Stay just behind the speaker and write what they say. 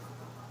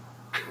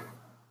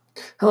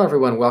Hello,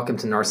 everyone. Welcome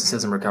to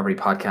Narcissism Recovery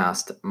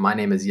Podcast. My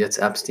name is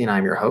Yitz Epstein.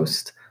 I'm your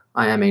host.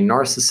 I am a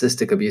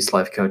narcissistic abuse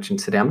life coach, and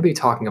today I'm going to be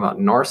talking about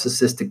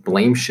narcissistic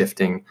blame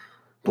shifting,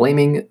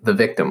 blaming the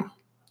victim.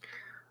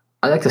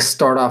 I'd like to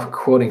start off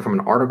quoting from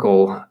an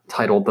article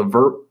titled The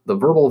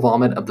Verbal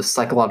Vomit of the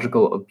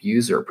Psychological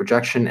Abuser,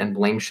 Projection and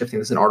Blame Shifting.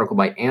 This is an article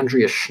by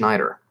Andrea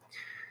Schneider.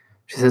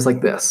 She says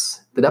like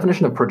this: the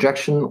definition of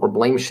projection or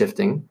blame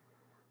shifting,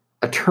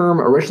 a term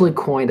originally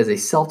coined as a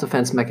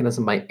self-defense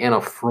mechanism by Anna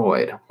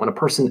Freud, when a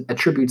person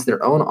attributes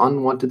their own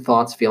unwanted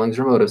thoughts, feelings,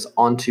 or motives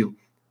onto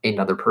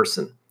another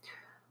person.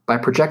 By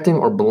projecting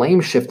or blame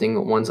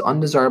shifting one's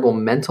undesirable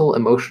mental,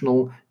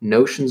 emotional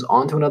notions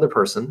onto another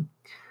person,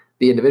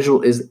 the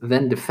individual is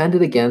then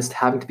defended against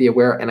having to be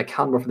aware and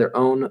accountable for their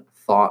own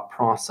thought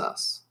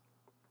process.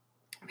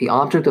 The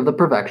object of the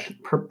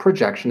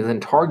projection is then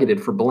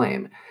targeted for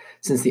blame,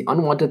 since the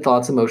unwanted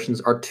thoughts and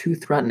emotions are too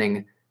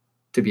threatening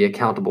to be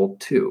accountable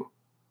to.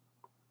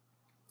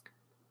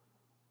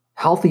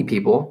 Healthy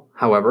people,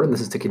 however, and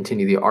this is to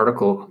continue the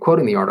article,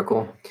 quoting the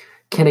article,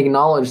 can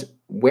acknowledge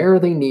where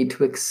they need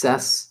to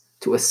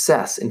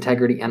assess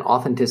integrity and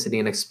authenticity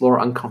and explore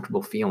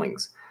uncomfortable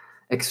feelings.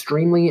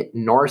 Extremely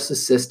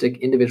narcissistic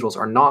individuals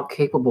are not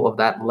capable of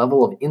that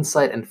level of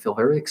insight and feel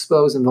very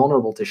exposed and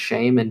vulnerable to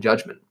shame and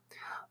judgment,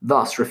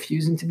 thus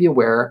refusing to be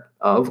aware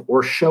of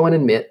or show and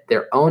admit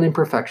their own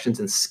imperfections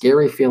and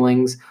scary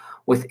feelings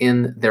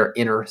within their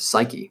inner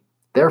psyche.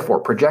 Therefore,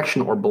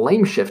 projection or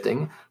blame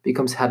shifting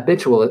becomes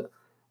habitual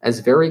as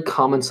very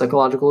common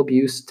psychological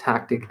abuse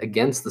tactic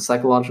against the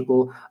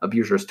psychological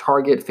abuser's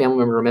target, family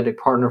member, romantic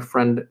partner,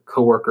 friend,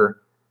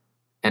 coworker,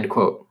 end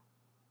quote.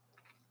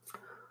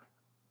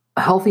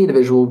 A healthy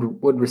individual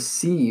would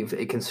receive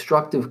a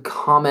constructive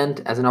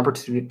comment as an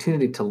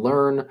opportunity to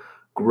learn,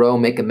 grow,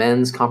 make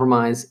amends,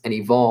 compromise, and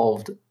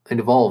evolve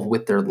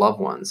with their loved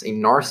ones. A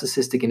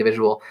narcissistic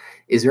individual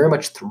is very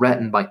much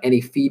threatened by any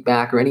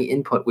feedback or any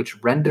input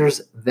which renders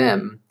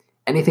them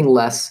anything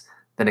less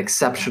than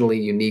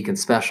exceptionally unique and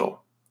special.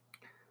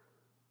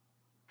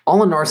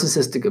 All a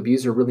narcissistic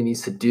abuser really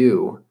needs to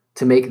do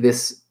to make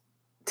this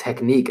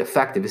technique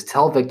effective is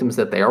tell victims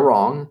that they are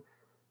wrong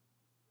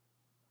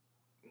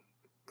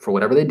for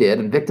whatever they did,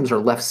 and victims are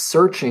left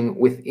searching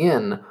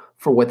within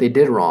for what they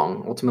did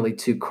wrong, ultimately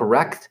to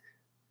correct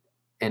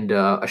and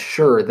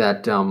assure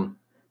that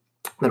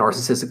the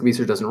narcissistic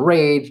abuser doesn't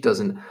rage,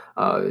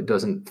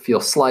 doesn't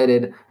feel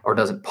slighted, or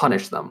doesn't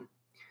punish them.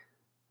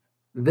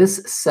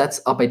 This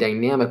sets up a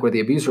dynamic where the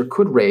abuser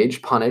could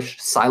rage,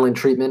 punish, silent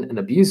treatment, and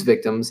abuse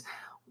victims,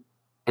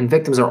 and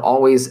victims are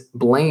always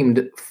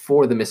blamed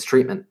for the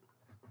mistreatment.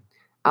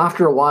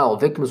 After a while,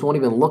 victims won't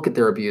even look at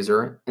their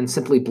abuser and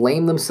simply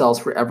blame themselves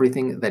for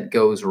everything that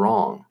goes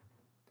wrong.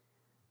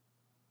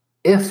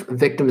 If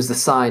victims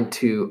decide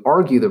to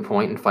argue their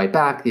point and fight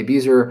back, the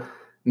abuser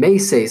may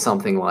say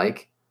something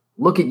like,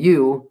 "Look at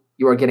you,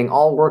 you are getting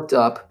all worked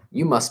up,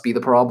 you must be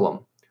the problem."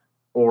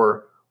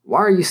 Or, "Why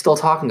are you still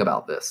talking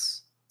about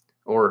this?"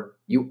 Or,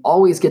 "You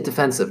always get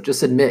defensive,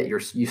 just admit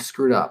you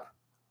screwed up."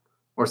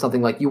 Or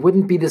something like, "You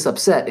wouldn't be this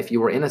upset if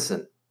you were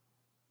innocent."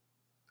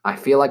 "I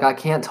feel like I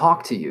can't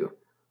talk to you."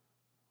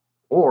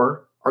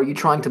 Or, "Are you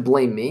trying to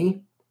blame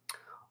me?"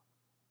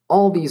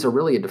 All these are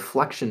really a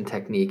deflection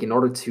technique in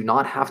order to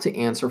not have to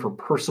answer for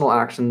personal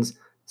actions,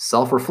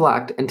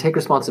 self-reflect, and take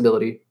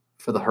responsibility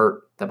for the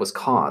hurt that was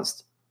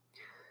caused.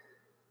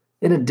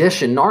 In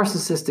addition,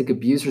 narcissistic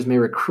abusers may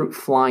recruit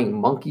flying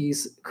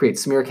monkeys, create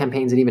smear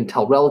campaigns, and even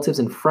tell relatives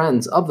and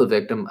friends of the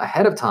victim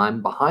ahead of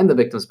time, behind the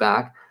victim's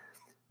back,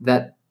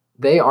 that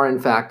they are in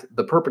fact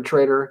the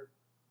perpetrator,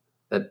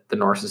 that the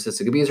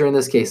narcissistic abuser in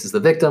this case is the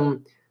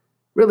victim,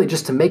 really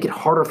just to make it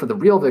harder for the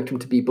real victim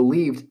to be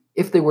believed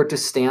if they were to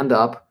stand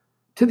up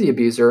to the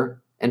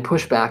abuser and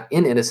push back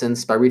in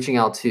innocence by reaching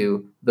out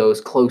to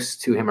those close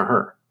to him or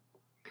her.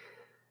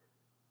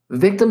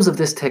 Victims of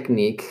this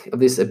technique, of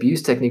this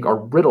abuse technique, are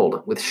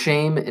riddled with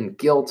shame and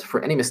guilt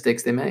for any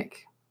mistakes they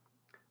make.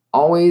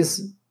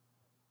 Always,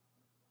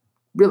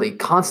 really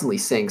constantly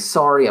saying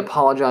sorry,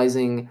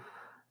 apologizing,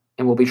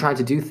 and will be trying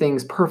to do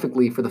things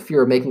perfectly for the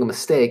fear of making a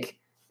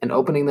mistake and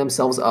opening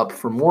themselves up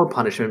for more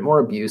punishment, more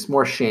abuse,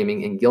 more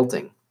shaming, and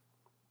guilting.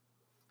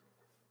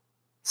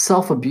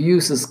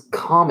 Self-abuse is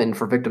common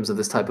for victims of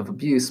this type of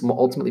abuse,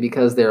 ultimately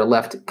because they're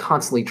left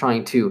constantly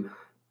trying to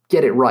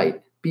get it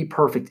right, be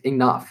perfect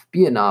enough,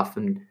 be enough,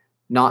 and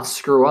not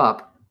screw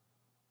up,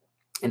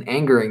 and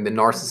angering the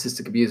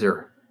narcissistic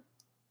abuser,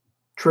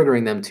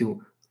 triggering them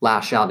to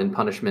lash out in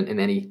punishment in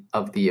any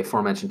of the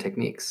aforementioned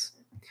techniques.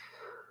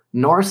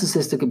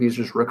 Narcissistic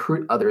abusers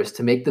recruit others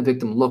to make the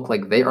victim look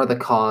like they are the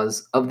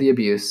cause of the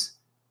abuse,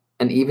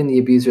 and even the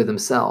abuser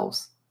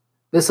themselves.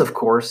 This, of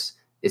course,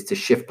 is to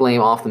shift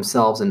blame off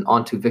themselves and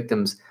onto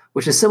victims,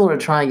 which is similar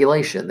to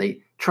triangulation.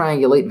 They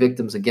triangulate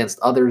victims against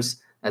others,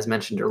 as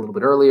mentioned a little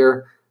bit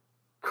earlier,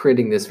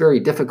 creating this very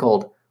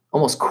difficult,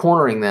 almost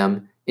cornering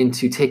them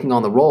into taking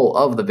on the role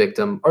of the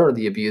victim or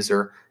the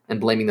abuser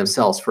and blaming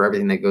themselves for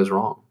everything that goes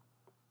wrong.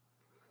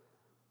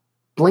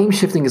 Blame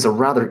shifting is a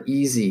rather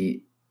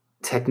easy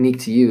technique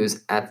to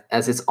use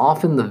as it's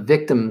often the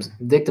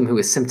victim who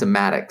is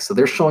symptomatic. So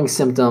they're showing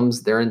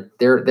symptoms,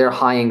 they're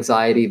high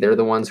anxiety, they're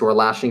the ones who are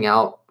lashing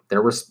out,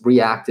 they're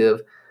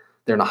reactive,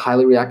 they're in a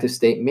highly reactive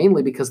state,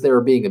 mainly because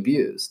they're being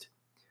abused.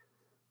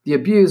 The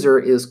abuser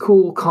is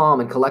cool, calm,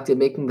 and collected,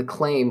 making the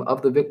claim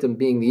of the victim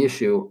being the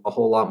issue a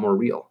whole lot more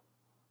real.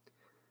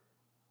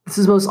 This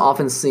is most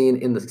often seen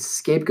in the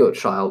scapegoat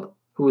child,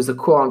 who is the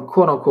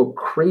quote-unquote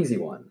crazy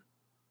one.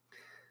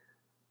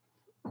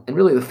 And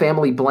really, the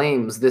family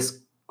blames this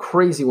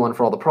crazy one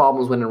for all the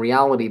problems, when in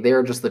reality,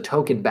 they're just the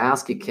token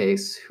basket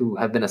case who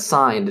have been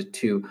assigned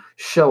to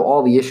show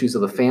all the issues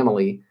of the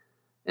family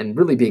and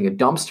really being a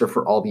dumpster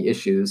for all the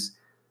issues,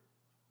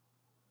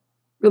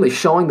 really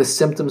showing the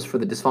symptoms for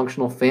the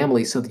dysfunctional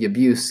family so the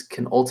abuse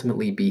can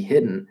ultimately be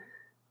hidden.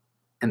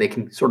 And they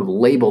can sort of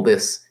label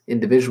this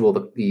individual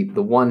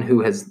the one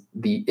who has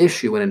the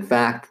issue, when in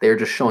fact, they're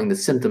just showing the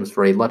symptoms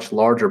for a much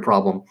larger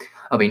problem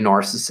of a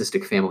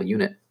narcissistic family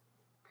unit.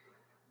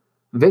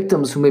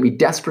 Victims who may be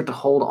desperate to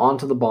hold on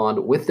to the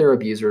bond with their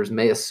abusers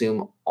may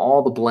assume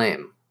all the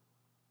blame,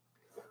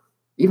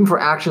 even for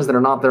actions that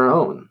are not their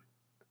own,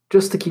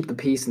 just to keep the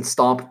peace and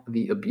stop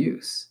the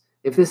abuse.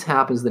 If this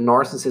happens, the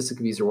narcissistic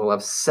abuser will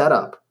have set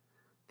up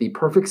the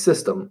perfect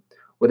system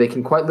where they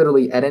can quite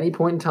literally, at any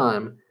point in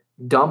time,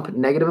 dump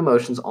negative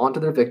emotions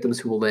onto their victims,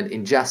 who will then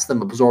ingest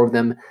them, absorb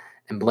them,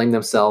 and blame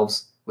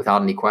themselves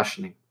without any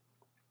questioning.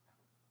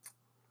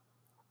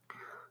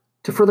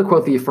 To further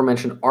quote the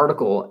aforementioned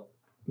article,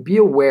 be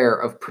aware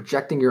of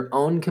projecting your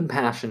own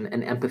compassion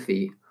and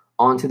empathy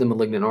onto the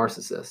malignant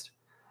narcissist,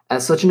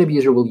 as such an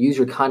abuser will use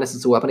your kindness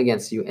as a weapon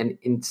against you and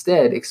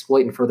instead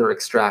exploit and further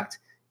extract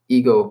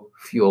ego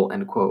fuel,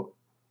 end quote.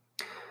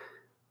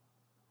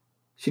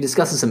 She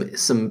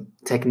discusses some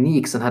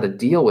techniques on how to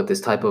deal with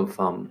this type of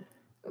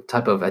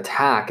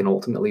attack and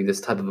ultimately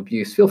this type of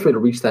abuse. Feel free to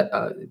reach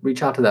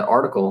out to that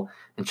article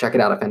and check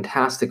it out. A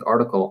fantastic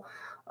article.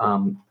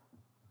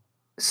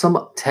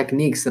 Some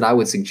techniques that I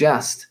would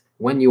suggest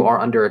when you are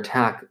under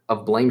attack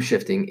of blame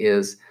shifting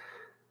is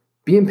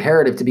be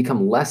imperative to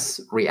become less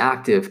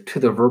reactive to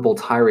the verbal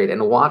tirade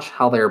and watch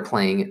how they're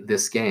playing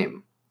this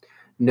game.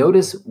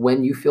 Notice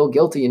when you feel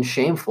guilty and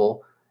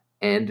shameful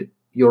and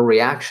your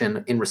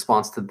reaction in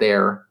response to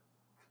their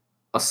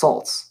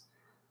assaults.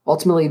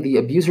 Ultimately, the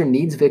abuser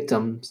needs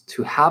victims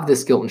to have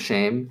this guilt and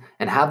shame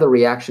and have the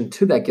reaction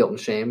to that guilt and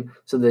shame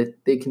so that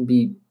they can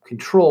be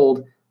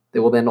controlled. They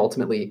will then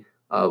ultimately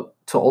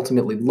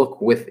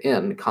look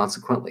within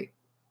consequently.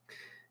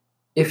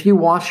 If you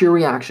watch your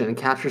reaction and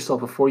catch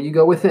yourself before you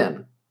go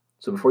within,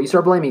 so before you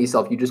start blaming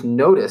yourself, you just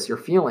notice your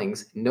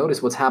feelings,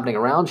 notice what's happening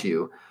around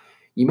you,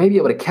 you may be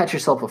able to catch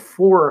yourself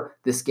before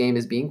this game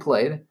is being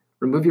played,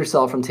 remove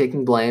yourself from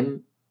taking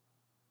blame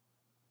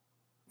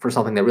for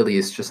something that really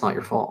is just not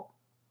your fault.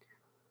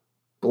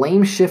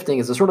 Blame shifting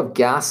is a sort of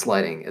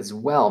gaslighting as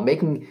well,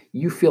 making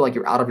you feel like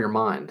you're out of your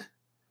mind,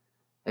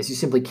 as you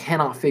simply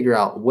cannot figure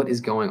out what is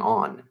going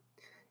on.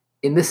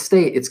 In this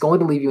state, it's going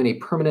to leave you in a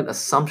permanent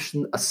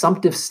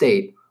assumptive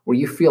state where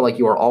you feel like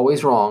you are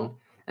always wrong,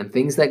 and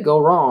things that go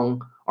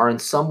wrong are in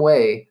some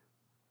way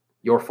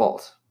your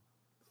fault.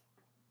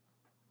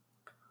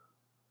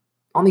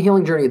 On the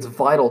healing journey, it's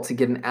vital to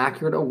get an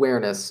accurate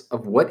awareness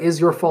of what is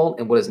your fault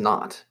and what is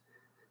not.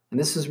 And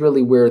this is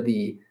really where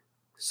the,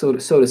 so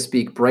to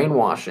speak,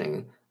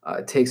 brainwashing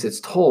takes its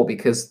toll,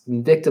 because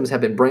victims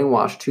have been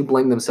brainwashed to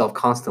blame themselves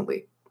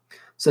constantly.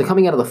 So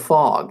coming out of the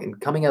fog and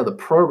coming out of the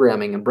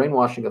programming and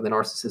brainwashing of the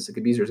narcissistic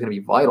abuser is going to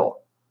be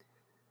vital.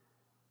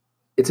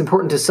 It's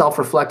important to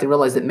self-reflect and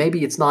realize that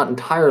maybe it's not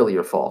entirely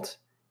your fault.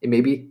 It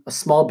may be a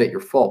small bit your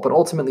fault, but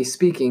ultimately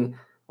speaking,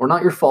 or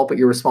not your fault, but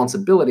your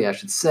responsibility, I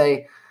should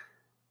say,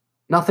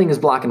 nothing is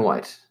black and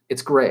white.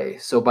 It's gray.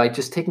 So by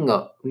just taking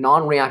a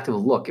non-reactive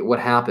look at what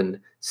happened,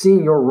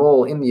 seeing your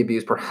role in the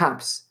abuse,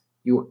 perhaps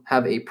you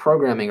have a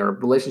programming or a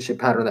relationship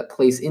pattern that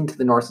plays into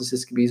the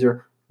narcissistic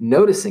abuser,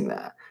 noticing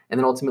that, and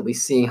then ultimately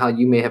seeing how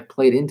you may have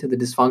played into the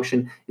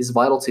dysfunction is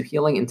vital to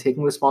healing and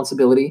taking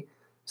responsibility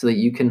so that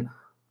you can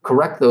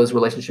correct those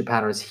relationship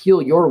patterns,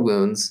 heal your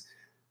wounds,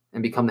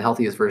 and become the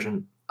healthiest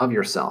version of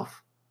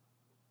yourself.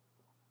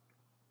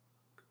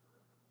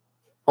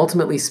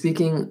 Ultimately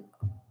speaking,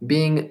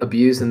 being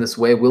abused in this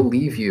way will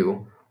leave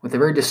you with a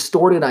very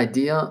distorted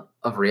idea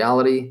of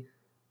reality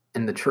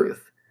and the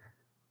truth.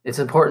 It's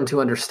important to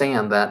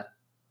understand that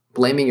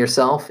blaming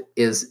yourself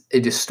is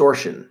a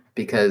distortion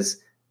because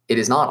it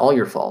is not all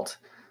your fault.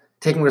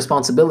 Taking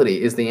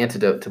responsibility is the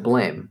antidote to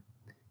blame.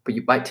 But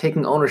by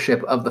taking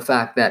ownership of the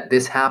fact that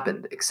this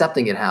happened,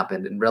 accepting it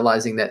happened, and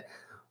realizing that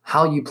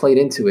how you played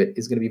into it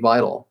is going to be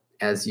vital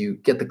as you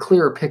get the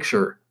clearer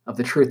picture of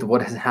the truth of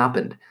what has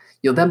happened.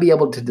 You'll then be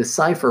able to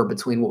decipher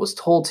between what was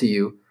told to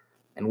you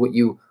and what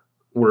you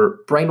were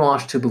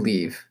brainwashed to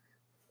believe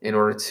in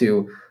order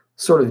to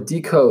sort of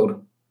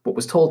decode what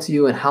was told to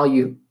you and how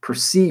you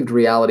perceived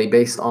reality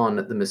based on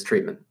the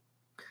mistreatment.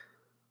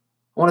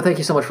 I want to thank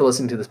you so much for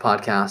listening to this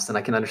podcast, and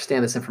I can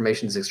understand this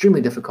information is extremely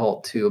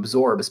difficult to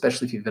absorb,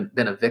 especially if you've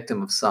been a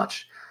victim of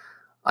such.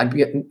 I'd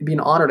be an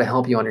honor to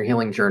help you on your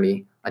healing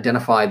journey.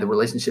 identify the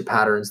relationship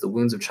patterns, the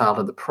wounds of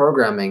childhood, the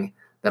programming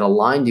that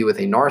aligned you with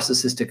a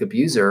narcissistic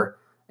abuser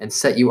and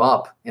set you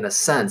up, in a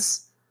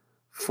sense,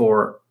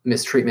 for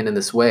mistreatment in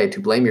this way, to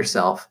blame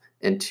yourself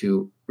and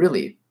to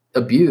really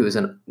abuse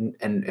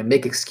and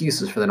make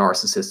excuses for the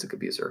narcissistic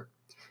abuser.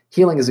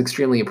 Healing is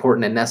extremely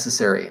important and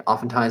necessary.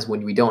 Oftentimes,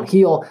 when we don't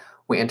heal,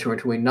 we enter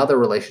into another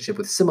relationship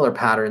with similar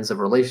patterns of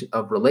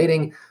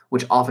relating,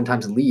 which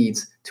oftentimes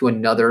leads to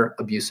another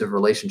abusive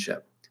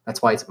relationship.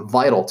 That's why it's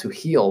vital to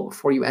heal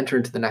before you enter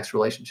into the next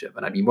relationship.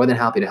 And I'd be more than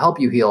happy to help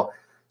you heal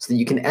so that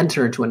you can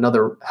enter into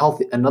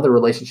another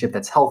relationship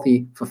that's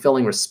healthy,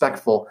 fulfilling,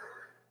 respectful,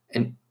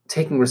 and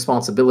taking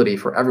responsibility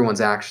for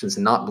everyone's actions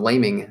and not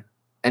blaming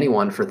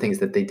anyone for things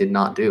that they did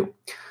not do.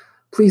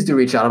 Please do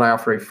reach out, and I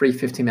offer a free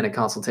 15-minute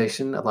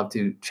consultation. I'd love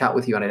to chat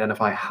with you and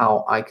identify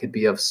how I could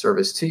be of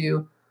service to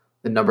you.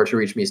 The number to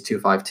reach me is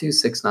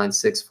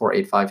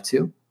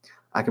 252-696-4852.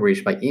 I can be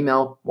reached by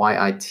email,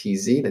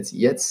 YITZ, that's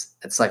Yitz,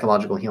 at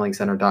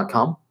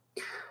psychologicalhealingcenter.com.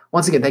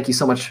 Once again, thank you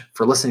so much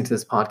for listening to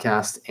this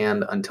podcast,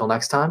 and until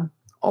next time,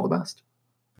 all the best.